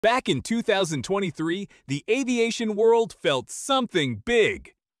Back in 2023, the aviation world felt something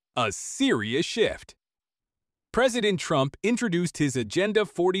big, a serious shift. President Trump introduced his Agenda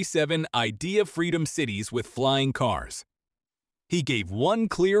 47 Idea Freedom Cities with flying cars. He gave one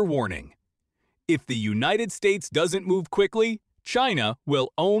clear warning. If the United States doesn't move quickly, China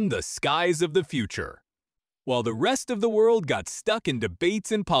will own the skies of the future. While the rest of the world got stuck in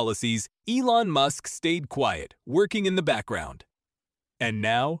debates and policies, Elon Musk stayed quiet, working in the background. And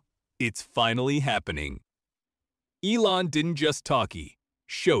now, it's finally happening. Elon didn't just talk, he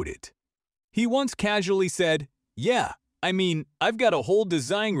showed it. He once casually said, "Yeah, I've got a whole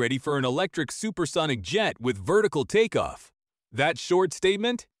design ready for an electric supersonic jet with vertical takeoff." That short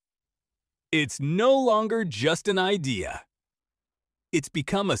statement? It's no longer just an idea. It's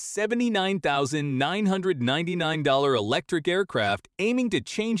become a $79,999 electric aircraft aiming to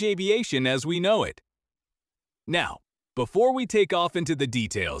change aviation as we know it. Now, before we take off into the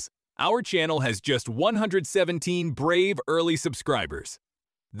details, our channel has just 117 brave early subscribers.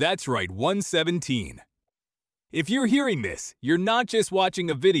 That's right, 117. If you're hearing this, you're not just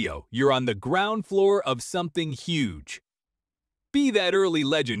watching a video, you're on the ground floor of something huge. Be that early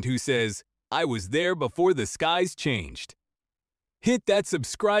legend who says, "I was there before the skies changed." Hit that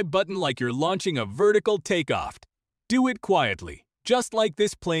subscribe button like you're launching a vertical takeoff. Do it quietly, just like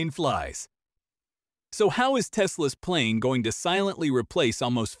this plane flies. So how is Tesla's plane going to silently replace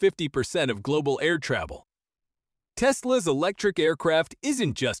almost 50% of global air travel? Tesla's electric aircraft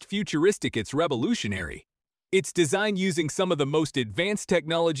isn't just futuristic, it's revolutionary. It's designed using some of the most advanced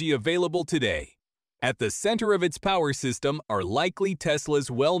technology available today. At the center of its power system are likely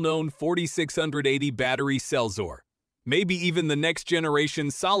Tesla's well-known 4680 battery cells, or maybe even the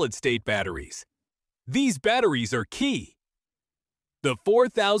next-generation solid-state batteries. These batteries are key. The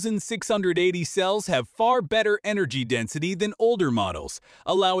 4680 cells have far better energy density than older models,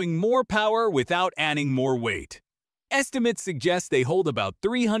 allowing more power without adding more weight. Estimates suggest they hold about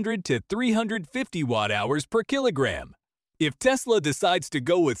 300 to 350 watt-hours per kilogram. If Tesla decides to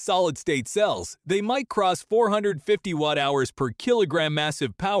go with solid-state cells, they might cross 450 watt-hours per kilogram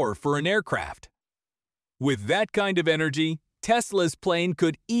massive power for an aircraft. With that kind of energy, Tesla's plane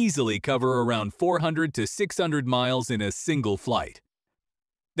could easily cover around 400 to 600 miles in a single flight.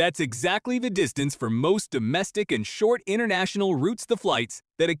 That's exactly the distance for most domestic and short international routes to flights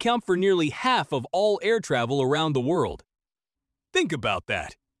that account for nearly half of all air travel around the world. Think about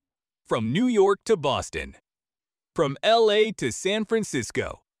that. From New York to Boston. From LA to San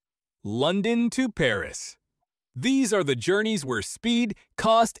Francisco. London to Paris. These are the journeys where speed,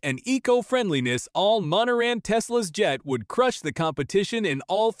 cost, and eco-friendliness all monoran Tesla's jet would crush the competition in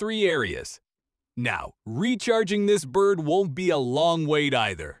all three areas. Now, recharging this bird won't be a long wait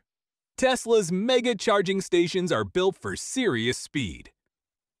either. Tesla's mega charging stations are built for serious speed.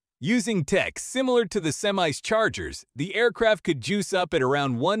 Using tech similar to the semi's chargers, the aircraft could juice up at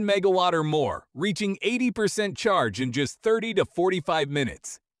around 1 megawatt or more, reaching 80% charge in just 30 to 45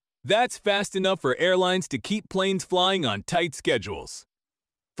 minutes. That's fast enough for airlines to keep planes flying on tight schedules.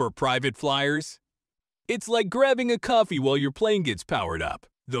 For private flyers, it's like grabbing a coffee while your plane gets powered up.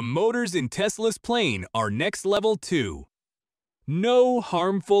 The motors in Tesla's plane are next level too. No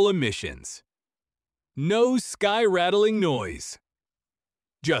harmful emissions. No sky-rattling noise.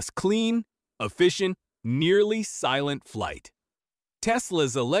 Just clean, efficient, nearly silent flight.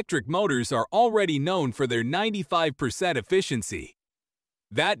 Tesla's electric motors are already known for their 95% efficiency.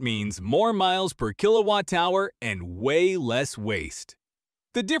 That means more miles per kilowatt-hour and way less waste.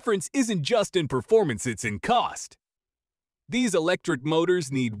 The difference isn't just in performance, it's in cost. These electric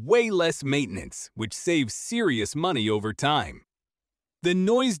motors need way less maintenance, which saves serious money over time. The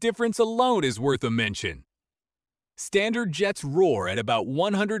noise difference alone is worth a mention. Standard jets roar at about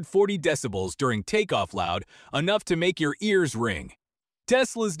 140 decibels during takeoff loud, enough to make your ears ring.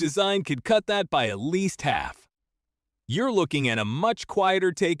 Tesla's design could cut that by at least half. You're looking at a much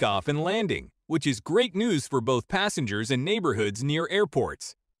quieter takeoff and landing, which is great news for both passengers and neighborhoods near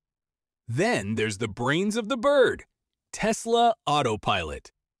airports. Then there's the brains of the bird, Tesla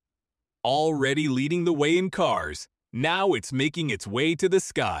Autopilot. Already leading the way in cars, now it's making its way to the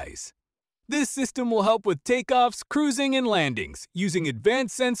skies. This system will help with takeoffs, cruising, and landings, using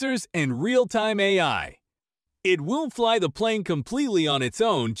advanced sensors and real-time AI. It won't fly the plane completely on its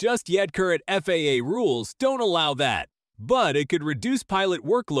own just yet. Current FAA rules don't allow that, but it could reduce pilot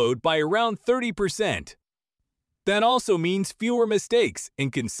workload by around 30%. That also means fewer mistakes,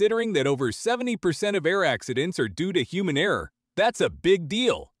 and considering that over 70% of air accidents are due to human error, that's a big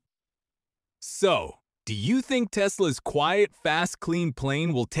deal. So, do you think Tesla's quiet, fast, clean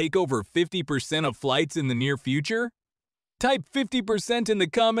plane will take over 50% of flights in the near future? Type 50% in the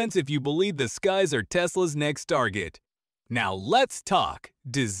comments if you believe the skies are Tesla's next target. Now let's talk.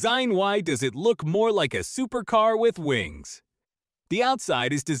 Design-wise, does it look more like a supercar with wings? The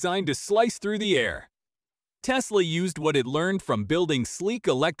outside is designed to slice through the air. Tesla used what it learned from building sleek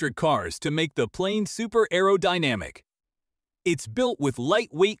electric cars to make the plane super aerodynamic. It's built with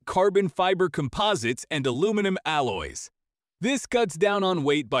lightweight carbon fiber composites and aluminum alloys. This cuts down on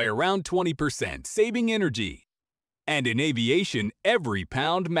weight by around 20%, saving energy. And in aviation, every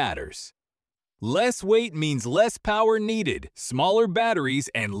pound matters. Less weight means less power needed, smaller batteries,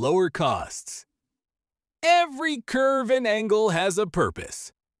 and lower costs. Every curve and angle has a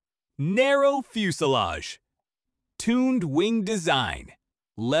purpose. Narrow fuselage. Tuned wing design.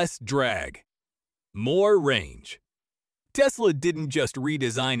 Less drag. More range. Tesla didn't just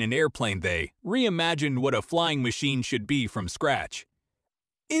redesign an airplane, they reimagined what a flying machine should be from scratch.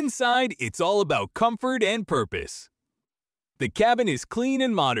 Inside, it's all about comfort and purpose. The cabin is clean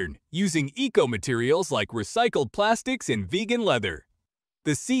and modern, using eco-materials like recycled plastics and vegan leather.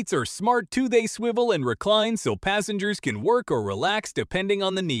 The seats are smart too, they swivel and recline so passengers can work or relax depending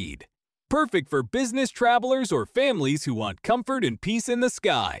on the need. Perfect for business travelers or families who want comfort and peace in the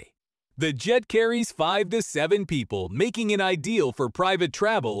sky. The jet carries 5 to 7 people, making it ideal for private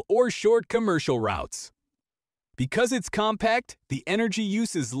travel or short commercial routes. Because it's compact, the energy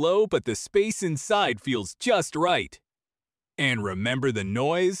use is low, but the space inside feels just right. And remember the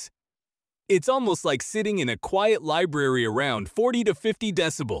noise? It's almost like sitting in a quiet library around 40 to 50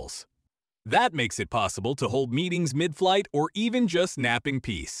 decibels. That makes it possible to hold meetings mid-flight or even just nap in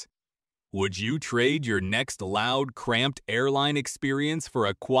peace. Would you trade your next loud, cramped airline experience for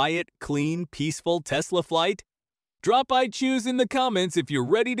a quiet, clean, peaceful Tesla flight? Drop "I choose" in the comments if you're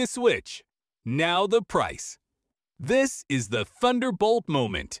ready to switch. Now the price. This is the Thunderbolt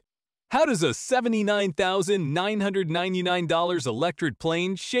moment. How does a $79,999 electric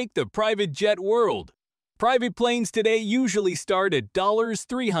plane shake the private jet world? Private planes today usually start at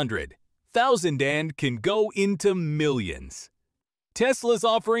 $300,000 and can go into millions. Tesla's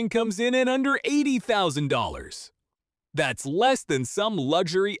offering comes in at under $80,000. That's less than some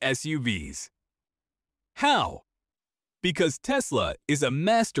luxury SUVs. How? Because Tesla is a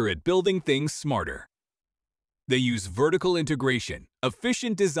master at building things smarter. They use vertical integration,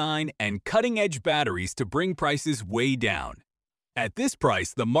 efficient design, and cutting-edge batteries to bring prices way down. At this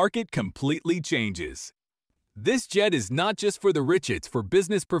price, the market completely changes. This jet is not just for the rich, it's for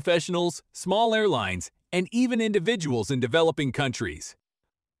business professionals, small airlines, and even individuals in developing countries.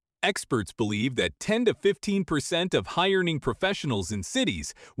 Experts believe that 10 to 15% of high-earning professionals in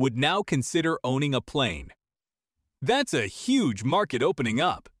cities would now consider owning a plane. That's a huge market opening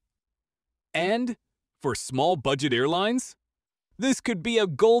up. And for small budget airlines, this could be a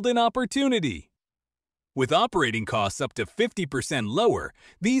golden opportunity. With operating costs up to 50% lower,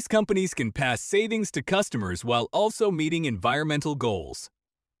 these companies can pass savings to customers while also meeting environmental goals.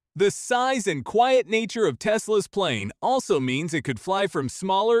 The size and quiet nature of Tesla's plane also means it could fly from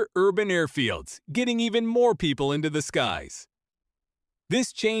smaller urban airfields, getting even more people into the skies.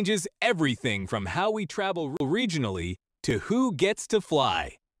 This changes everything from how we travel regionally to who gets to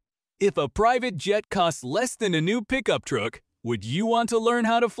fly. If a private jet costs less than a new pickup truck, would you want to learn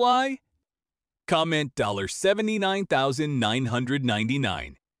how to fly? Comment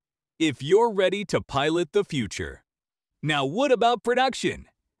 $79,999 if you're ready to pilot the future. Now what about production?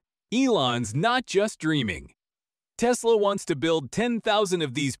 Elon's not just dreaming. Tesla wants to build 10,000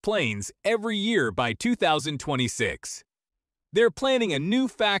 of these planes every year by 2026. They're planning a new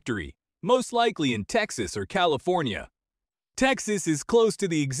factory, most likely in Texas or California. Texas is close to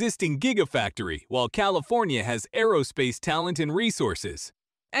the existing Gigafactory, while California has aerospace talent and resources.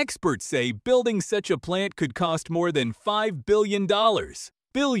 Experts say building such a plant could cost more than $5 billion.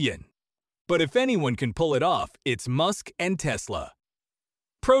 Billion. But if anyone can pull it off, it's Musk and Tesla.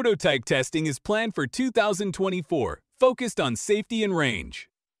 Prototype testing is planned for 2024, focused on safety and range.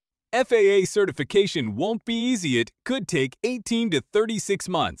 FAA certification won't be easy, it could take 18 to 36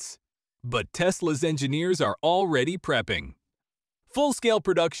 months. But Tesla's engineers are already prepping. Full-scale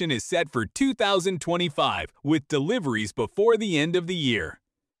production is set for 2025, with deliveries before the end of the year.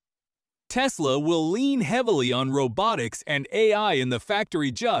 Tesla will lean heavily on robotics and AI in the factory,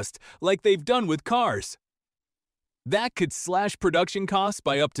 just like they've done with cars. That could slash production costs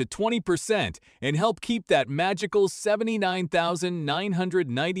by up to 20% and help keep that magical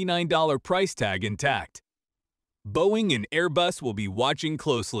 $79,999 price tag intact. Boeing and Airbus will be watching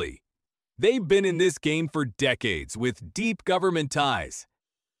closely. They've been in this game for decades with deep government ties.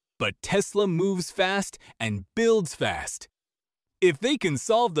 But Tesla moves fast and builds fast. If they can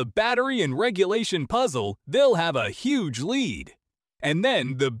solve the battery and regulation puzzle, they'll have a huge lead. And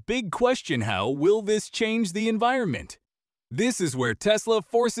then the big question: how will this change the environment? This is where Tesla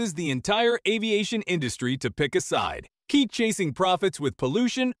forces the entire aviation industry to pick a side. Keep chasing profits with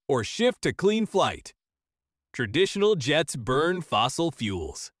pollution or shift to clean flight. Traditional jets burn fossil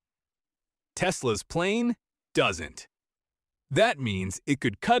fuels. Tesla's plane doesn't. That means it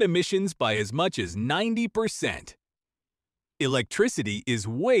could cut emissions by as much as 90%. Electricity is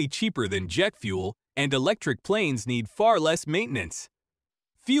way cheaper than jet fuel, and electric planes need far less maintenance.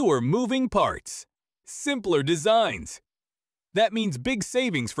 Fewer moving parts. Simpler designs. That means big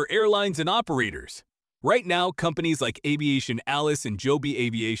savings for airlines and operators. Right now, companies like Aviation Alice and Joby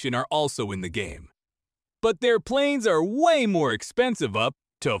Aviation are also in the game. But their planes are way more expensive, up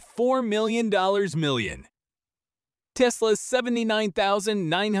to $4 million. Tesla's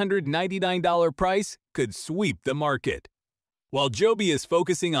 $79,999 price could sweep the market. While Joby is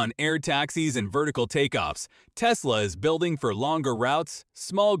focusing on air taxis and vertical takeoffs, Tesla is building for longer routes,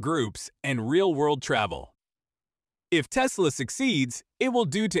 small groups, and real-world travel. If Tesla succeeds, it will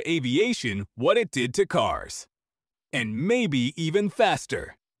do to aviation what it did to cars. And maybe even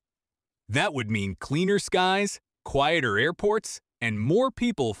faster. That would mean cleaner skies, quieter airports, and more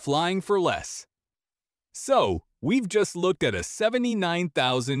people flying for less. So, we've just looked at a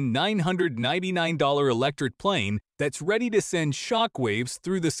 $79,999 electric plane that's ready to send shockwaves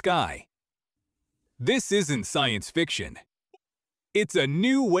through the sky. This isn't science fiction. It's a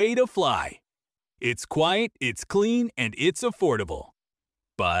new way to fly. It's quiet, it's clean, and it's affordable.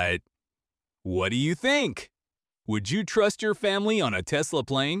 But what do you think? Would you trust your family on a Tesla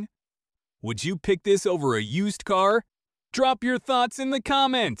plane? Would you pick this over a used car? Drop your thoughts in the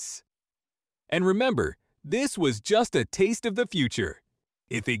comments! And remember, this was just a taste of the future.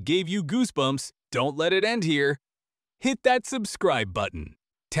 If it gave you goosebumps, don't let it end here. Hit that subscribe button.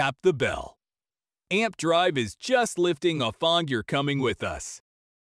 Tap the bell. Amp Drive is just lifting off on you're coming with us.